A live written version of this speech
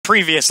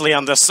previously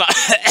on this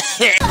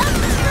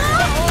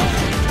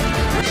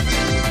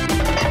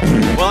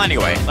Well,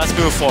 anyway, let's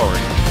move forward.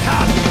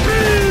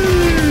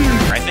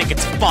 I think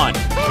it's fun.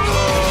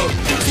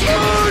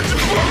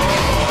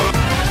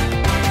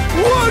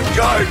 What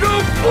kind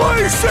of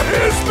place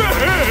is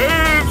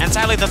this? And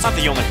sadly, that's not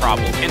the only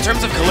problem. In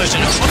terms of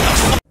collision, what the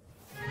fuck?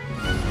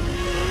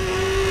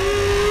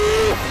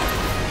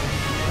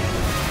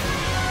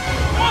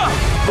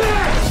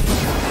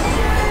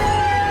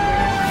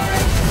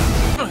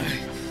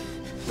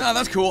 Nah,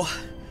 that's cool.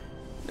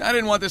 I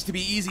didn't want this to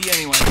be easy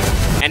anyway.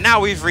 And now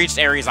we've reached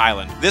Ares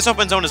Island. This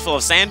open zone is full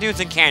of sand dunes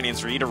and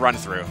canyons for you to run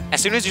through.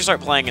 As soon as you start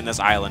playing in this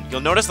island,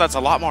 you'll notice that's a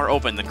lot more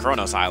open than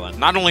Kronos Island.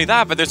 Not only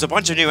that, but there's a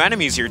bunch of new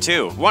enemies here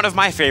too. One of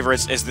my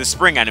favorites is the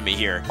spring enemy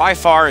here. By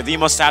far, the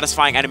most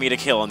satisfying enemy to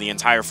kill in the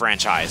entire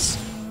franchise.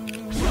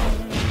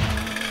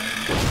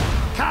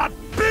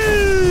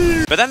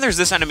 But then there's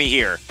this enemy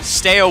here.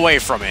 Stay away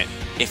from it.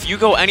 If you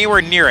go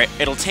anywhere near it,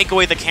 it'll take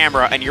away the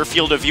camera and your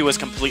field of view is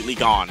completely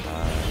gone.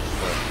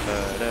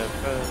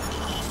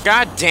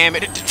 God damn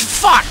it.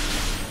 Fuck!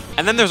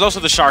 And then there's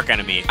also the shark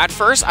enemy. At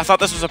first, I thought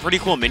this was a pretty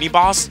cool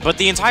mini-boss, but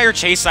the entire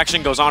chase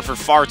section goes on for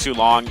far too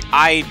long.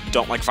 I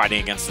don't like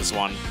fighting against this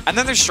one. And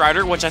then there's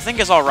Strider, which I think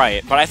is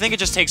alright, but I think it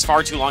just takes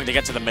far too long to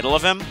get to the middle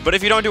of him. But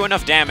if you don't do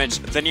enough damage,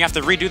 then you have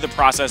to redo the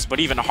process,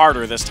 but even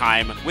harder this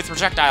time, with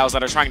projectiles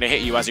that are trying to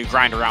hit you as you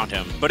grind around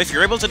him. But if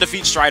you're able to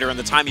defeat Strider in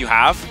the time you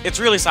have,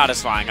 it's really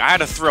satisfying. I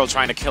had a thrill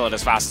trying to kill it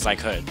as fast as I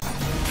could.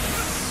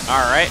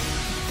 Alright.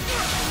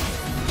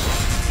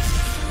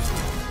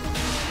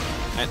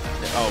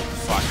 Oh,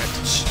 fuck.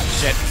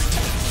 Shit.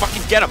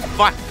 Fucking get him.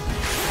 Fuck.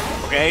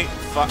 Okay.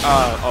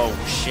 Oh,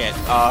 shit.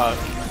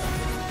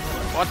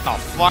 What the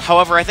fuck?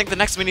 However, I think the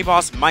next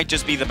mini-boss might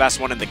just be the best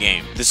one in the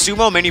game. The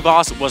sumo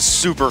mini-boss was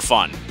super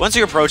fun. Once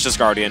you approach this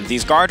guardian,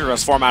 these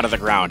guardrails form out of the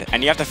ground,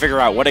 and you have to figure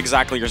out what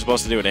exactly you're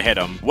supposed to do to hit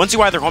him. Once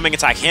you either homing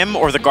attack him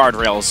or the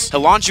guardrails, he'll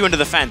launch you into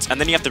the fence, and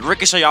then you have to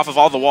ricochet off of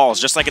all the walls,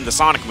 just like in the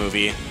Sonic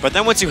movie. But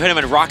then once you hit him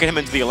and rocket him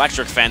into the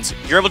electric fence,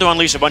 you're able to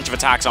unleash a bunch of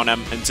attacks on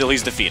him until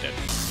he's defeated.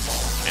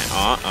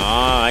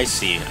 I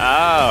see.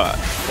 Oh,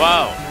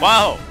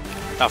 whoa.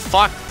 The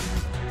fuck?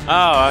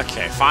 Oh,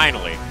 okay,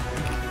 finally.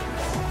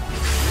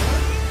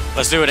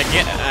 Let's do it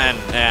again,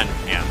 and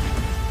yeah.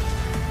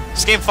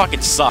 This game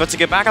fucking sucks. But to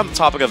get back on the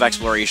topic of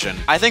exploration,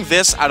 I think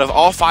this, out of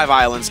all 5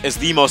 islands, is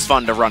the most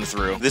fun to run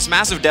through. This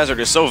massive desert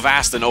is so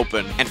vast and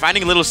open, and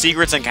finding little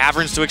secrets and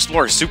caverns to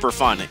explore is super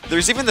fun.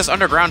 There's even this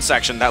underground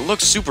section that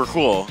looks super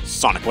cool.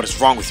 Sonic, what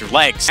is wrong with your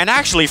legs? And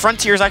actually,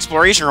 Frontier's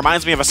exploration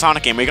reminds me of a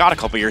Sonic game we got a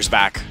couple years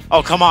back.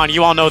 Oh, come on,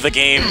 you all know the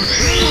game.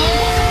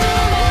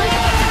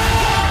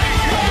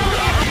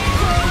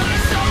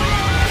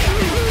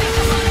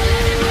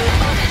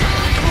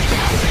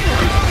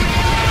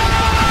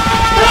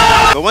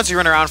 But once you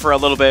run around for a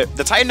little bit,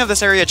 the Titan of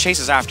this area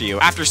chases after you,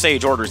 after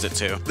Sage orders it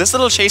to. This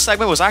little chase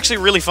segment was actually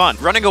really fun,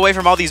 running away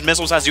from all these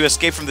missiles as you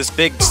escape from this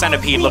big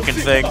centipede-looking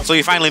thing, so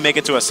you finally make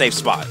it to a safe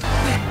spot.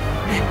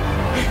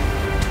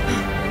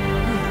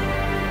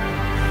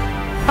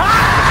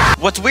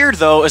 What's weird,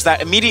 though, is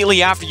that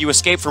immediately after you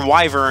escape from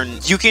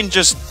Wyvern, you can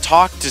just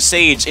talk to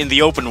Sage in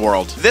the open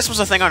world. This was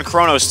a thing on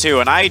Kronos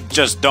too, and I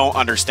just don't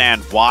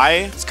understand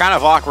why. It's kind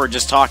of awkward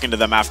just talking to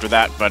them after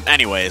that, but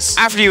anyways.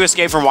 After you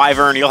escape from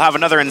Wyvern, you'll have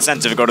another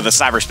incentive to go to the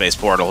cyberspace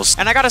portals.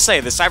 And I gotta say,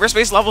 the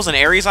cyberspace levels in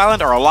Ares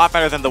Island are a lot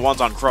better than the ones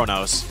on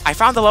Kronos. I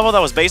found the level that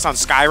was based on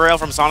Skyrail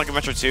from Sonic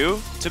Adventure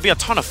 2 to be a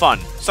ton of fun.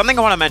 Something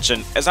I want to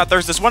mention is that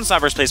there's this one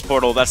cyberspace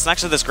portal that's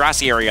next to this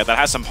grassy area that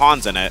has some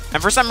ponds in it,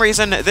 and for some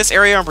reason, this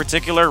area in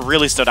particular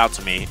really stood out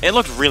to me. It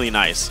looked really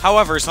nice.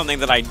 However, something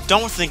that I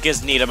don't think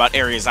is neat about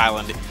Ares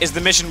Island is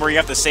the mission where you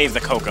have to save the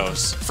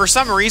Cocos. For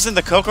some reason,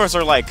 the Cocos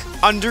are like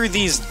under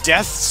these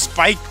death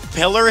spike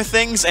pillar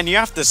things, and you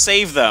have to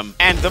save them.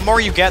 And the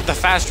more you get, the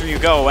faster you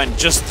go, and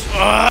just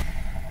Alright,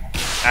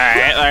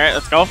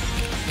 let's go.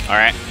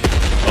 Alright.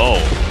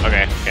 Oh,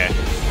 okay.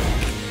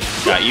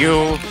 Got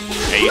you.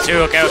 Okay, you too.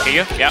 Okay,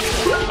 you. Yep.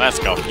 Let's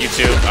go. You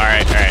too.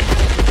 Alright.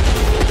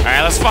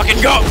 Alright, let's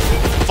fucking go!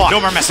 Fuck. No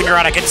more messing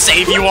around, I can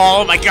save you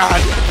all, oh my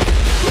god!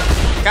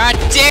 God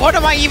damn, what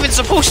am I even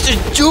supposed to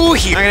do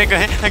here?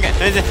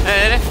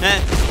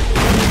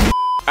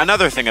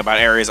 Another thing about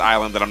Ares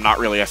Island that I'm not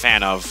really a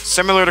fan of,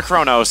 similar to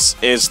Kronos,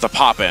 is the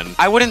pop-in.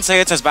 I wouldn't say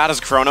it's as bad as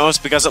Kronos,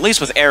 because at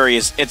least with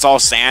Ares, it's all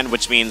sand,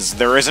 which means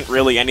there isn't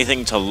really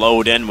anything to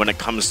load in when it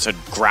comes to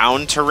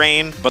ground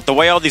terrain. But the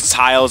way all these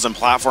tiles and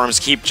platforms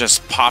keep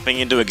just popping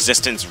into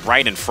existence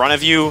right in front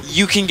of you,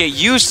 you can get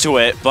used to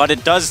it, but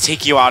it does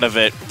take you out of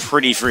it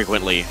pretty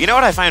frequently. You know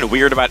what I find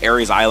weird about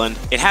Ares Island?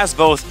 It has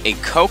both a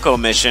Coco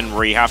mission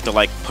where you have to,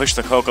 like, push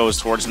the Cocos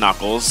towards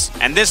Knuckles,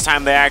 and this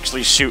time they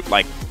actually shoot,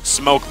 like,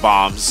 smoke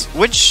bombs,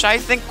 which I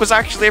think was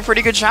actually a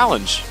pretty good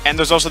challenge. And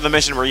there's also the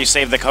mission where you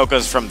save the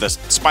Cocos from the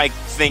spike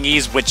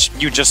thingies, which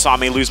you just saw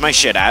me lose my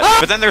shit at.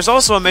 But then there's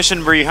also a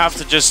mission where you have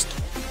to just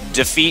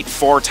defeat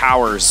 4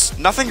 towers.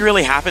 Nothing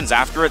really happens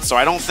after it, so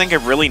I don't think it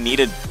really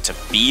needed to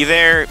be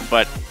there,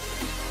 but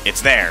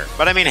it's there.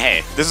 But I mean,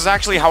 hey, this is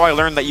actually how I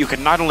learned that you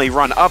can not only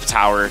run up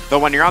tower, but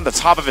when you're on the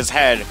top of his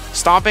head,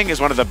 stomping is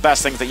one of the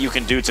best things that you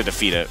can do to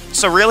defeat it.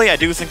 So really, I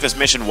do think this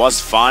mission was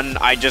fun,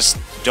 I just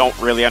don't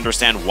really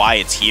understand why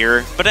it's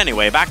here. But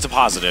anyway, back to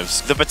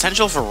positives. The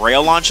potential for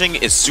rail launching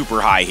is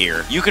super high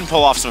here. You can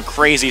pull off some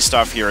crazy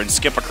stuff here and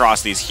skip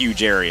across these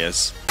huge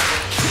areas.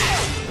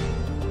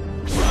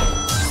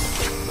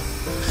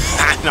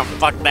 No,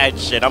 fuck that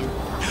shit,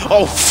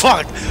 oh,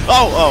 fuck!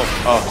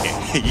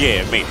 Okay,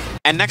 yeah, me.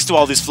 And next to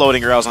all these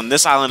floating rails on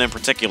this island in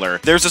particular,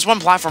 there's this one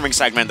platforming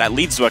segment that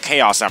leads to a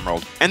Chaos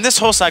Emerald. And this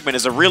whole segment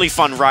is a really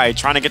fun ride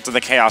trying to get to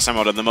the Chaos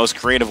Emerald in the most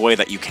creative way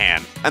that you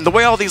can. And the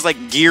way all these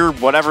gear,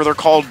 whatever they're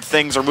called,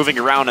 things are moving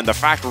around and the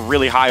fact we're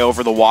really high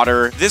over the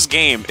water, this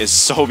game is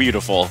so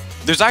beautiful.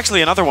 There's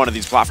actually another one of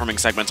these platforming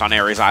segments on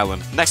Ares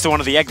Island, next to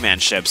one of the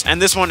Eggman ships,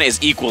 and this one is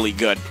equally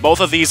good. Both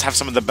of these have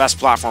some of the best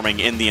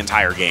platforming in the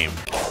entire game.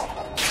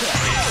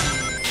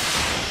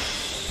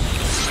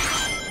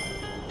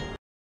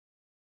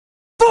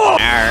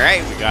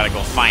 Alright, we gotta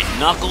go find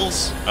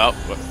Knuckles. Oh.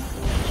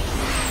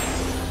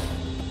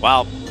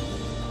 Well.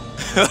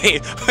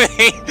 Wait.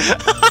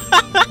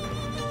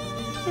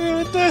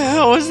 What the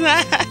hell was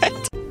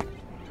that?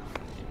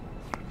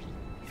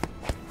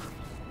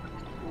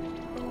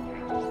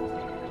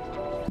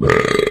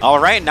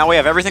 Alright, now we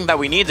have everything that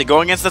we need to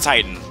go against the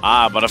Titan.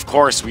 But of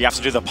course, we have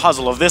to do the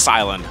puzzle of this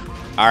island.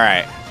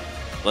 Alright,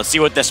 let's see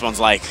what this one's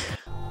like.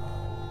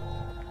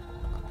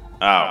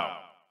 Oh.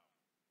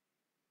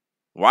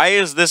 Why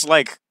is this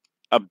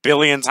a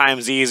billion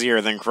times easier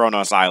than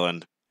Kronos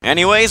Island?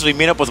 Anyways, we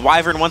meet up with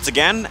Wyvern once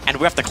again, and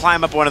we have to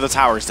climb up one of the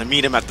towers to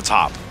meet him at the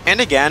top. And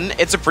again,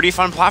 it's a pretty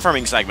fun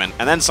platforming segment.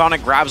 And then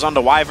Sonic grabs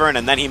onto Wyvern,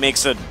 and then he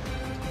makes a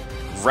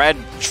red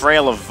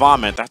trail of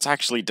vomit. That's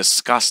actually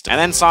disgusting. And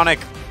then Sonic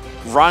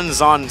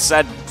runs on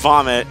said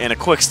vomit in a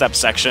quick step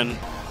section,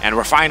 and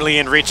we're finally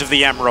in reach of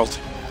the Emerald.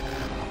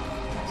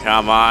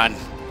 Come on.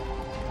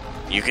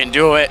 You can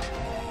do it.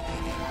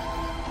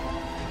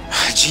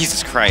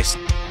 Jesus Christ.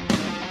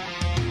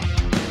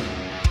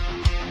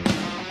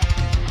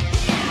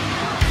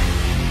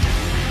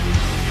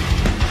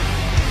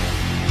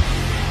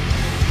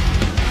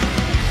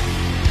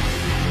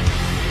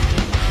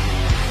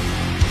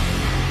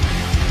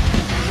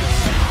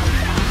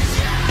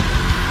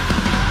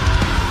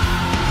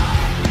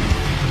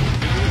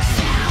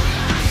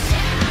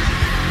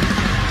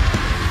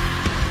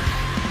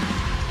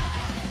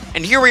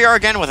 And here we are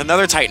again with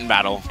another Titan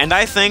battle. And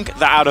I think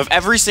that out of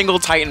every single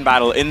Titan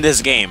battle in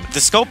this game,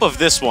 the scope of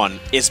this one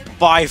is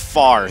by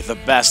far the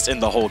best in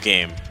the whole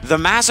game. The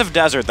massive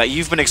desert that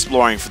you've been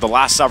exploring for the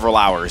last several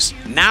hours.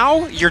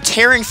 Now, you're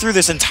tearing through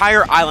this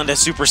entire island as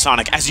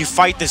Supersonic as you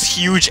fight this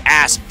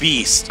huge-ass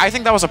beast. I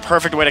think that was a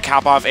perfect way to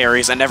cap off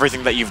Ares and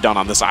everything that you've done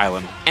on this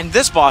island. And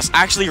this boss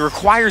actually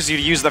requires you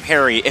to use the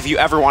parry if you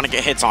ever want to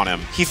get hits on him.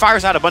 He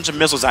fires out a bunch of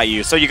missiles at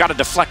you, so you gotta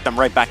deflect them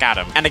right back at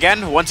him. And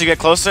again, once you get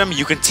close to him,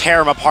 you can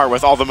tear him apart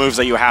with all the moves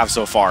that you have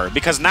so far,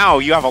 because now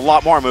you have a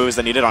lot more moves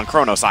than you did on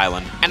Kronos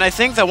Island. And I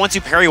think that once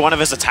you parry one of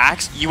his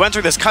attacks, you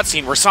enter this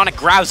cutscene where Sonic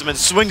grabs him and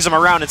swings him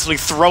around until he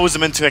throws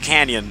him into a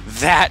canyon.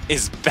 That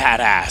is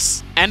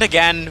badass. And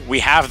again, we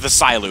have the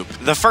Psyloop.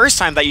 The first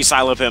time that you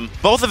Psyloop him,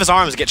 both of his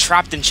arms get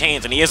trapped in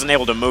chains and he isn't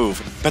able to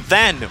move. But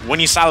then,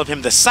 when you Psyloop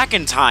him the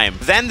second time,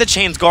 then the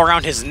chains go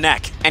around his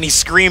neck and he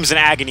screams in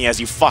agony as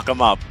you fuck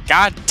him up.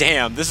 God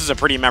damn, this is a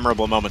pretty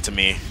memorable moment to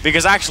me.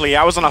 Because actually,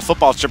 I was on a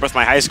football trip with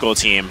my high school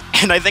team,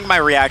 and I think my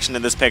reaction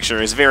in this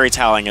picture is very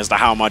telling as to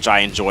how much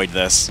I enjoyed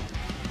this.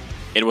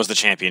 It was the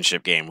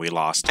championship game we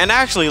lost. And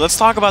actually, let's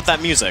talk about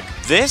that music.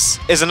 This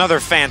is another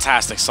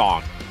fantastic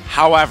song.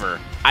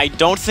 However, I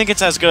don't think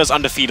it's as good as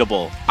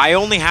Undefeatable. I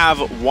only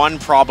have one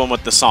problem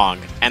with the song,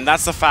 and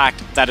that's the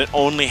fact that it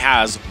only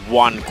has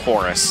one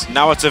chorus.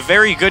 Now, it's a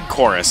very good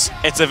chorus.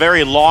 It's a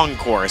very long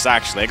chorus,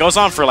 actually. It goes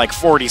on for like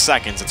 40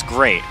 seconds. It's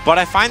great. But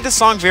I find this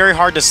song very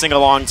hard to sing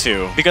along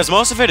to, because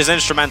most of it is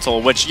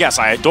instrumental, which, yes,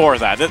 I adore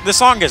that. The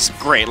song is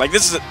great. Like,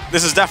 this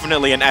is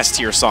definitely an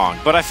S-tier song.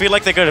 But I feel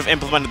like they could have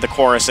implemented the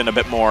chorus in a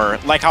bit more,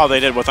 like how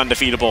they did with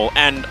Undefeatable,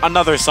 and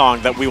another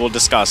song that we will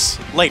discuss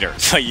later.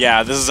 But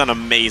yeah, this is an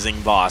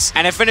amazing boss.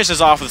 And it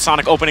finishes off with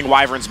Sonic opening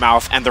Wyvern's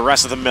mouth, and the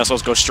rest of the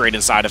missiles go straight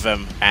inside of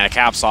him, and it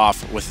caps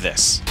off with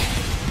this.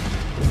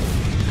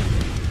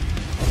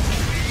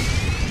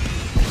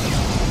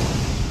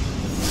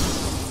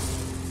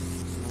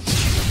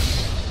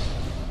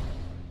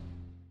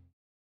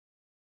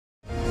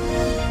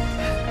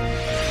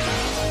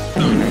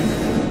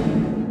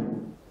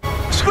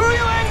 Screw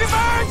you, Angry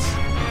Birds!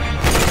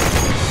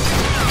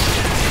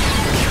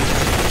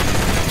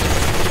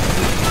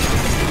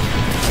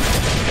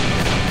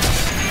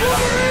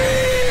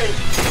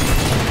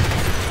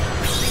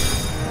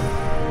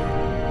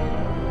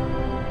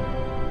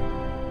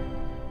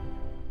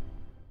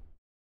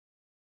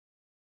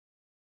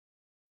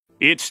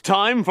 It's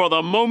time for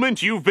the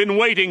moment you've been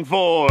waiting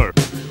for!